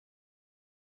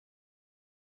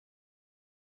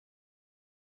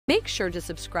Make sure to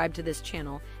subscribe to this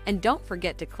channel and don't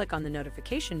forget to click on the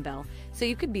notification bell so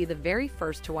you could be the very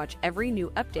first to watch every new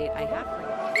update I have for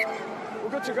you.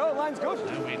 We're good to go, line's good.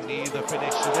 Nowhere near the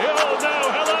finish. Oh no,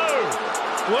 hello!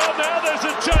 Well, now there's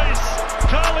a chase.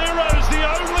 Carlero's the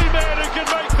only man who can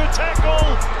make the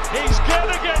tackle. He's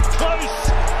gonna get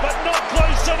close, but not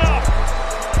close enough.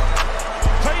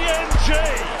 PNG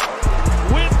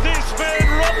with this man,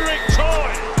 Rodrick Tai.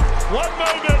 One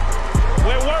moment,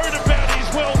 we're worried about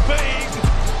his well-being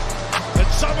and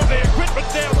some of the equipment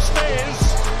downstairs,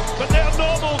 but now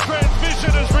normal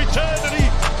transmission has returned and he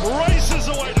races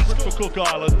away to Cook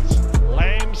Islands.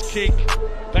 Lamb's kick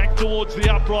back towards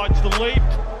the uprights, the leap.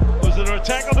 Was it an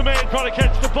attack on the man trying to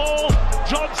catch the ball?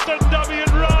 Johnston, dummy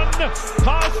and run.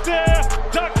 Pass there,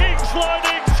 ducking,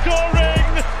 sliding, scoring.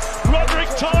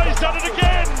 Rodrick Tai's done it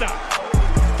again.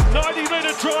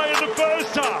 90-metre try in the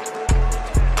first half.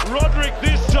 Rodrick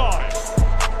this time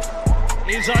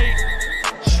is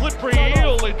a slippery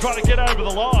eel in trying to get over the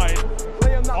line.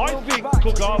 I think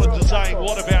Cook Islands are saying,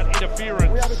 what about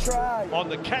interference on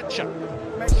the catcher?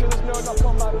 Make sure there's no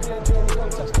knock-on by PNG in the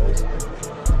contest, please.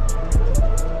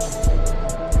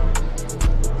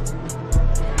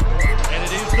 And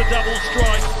it is the double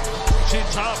strike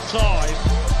since half-time.